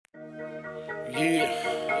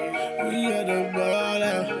Yeah, we got the ball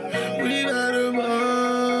out. We got the ball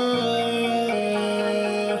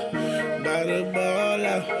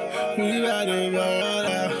out. We got the ball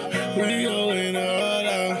out. We going all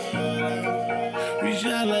out. We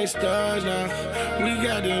shine like stars now. We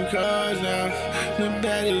got them cars now. The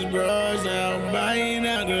baddest bros now. Buying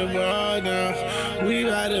out the ball now. We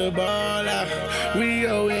got the ball out. We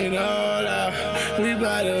going all out. We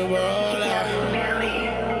got the ball out.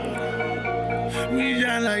 We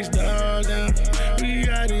shine like stars now. We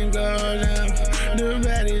got them cars now. The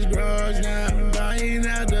baddest bros now. Buying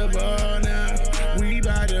out the ball now. We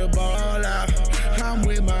bout to ball out. I'm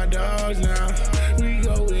with my dogs now. We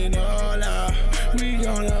going all out. We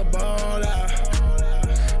gonna ball out.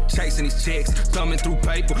 Chasing these checks, thumbing through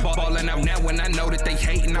paper, ballin' out now when I know that they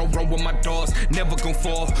hatin'. I roll with my dogs, never gon'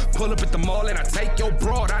 fall. Pull up at the mall and I take your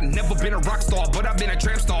broad. I never been a rock star, but I been a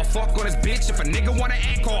trap star. Fuck on this bitch if a nigga wanna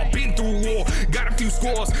act hard. Been through war, got a few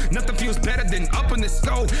scores. Nothing feels better than up in the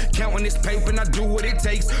scope. Counting this paper and I do what it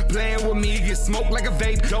takes. Playing with me, get smoked like a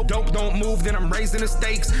vape. Dope don't move, then I'm raising the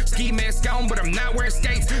stakes. Ski mask on, but I'm not wearing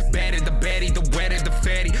skates. Bad as the baddie, the wet as the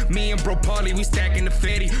fatty. Me and bro Paulie, we stacking the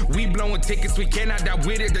fatty. We blowing tickets, we cannot die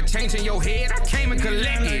with it. The change in your head, I came and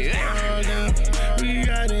collected. We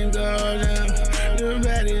got them dogs now. The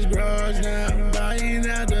baddest bros now. Buying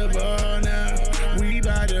out the ball now. We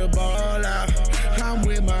bout to ball out. I'm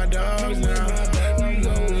with my dogs now. We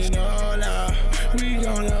going all out. We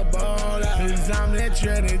gonna ball out. Cause I'm that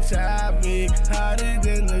trending topic. Hotter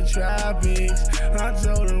than the tropics. I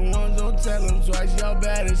told them once, don't tell them twice. Y'all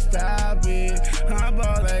better stop it. I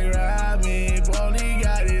ball like Robin. Paulie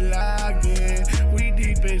got it locked in. We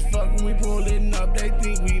deep as fuck when we pullin' up. They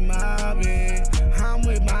think we mobbing. I'm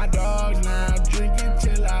with my dogs now. Drinking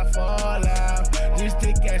till I fall out. This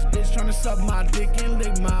thick ass bitch tryna suck my dick and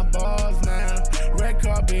lick my balls now. Red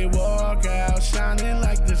carpet walk out. Shining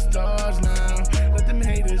like the stars now. Let them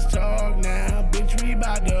haters talk now. Bitch, we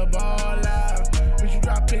bout to ball out. Bitch, you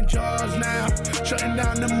dropping jaws now. Shutting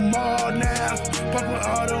down the mall now. Pumping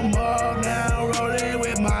all the mall now. Rolling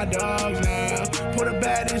with my dogs now. For the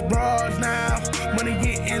baddest bras now.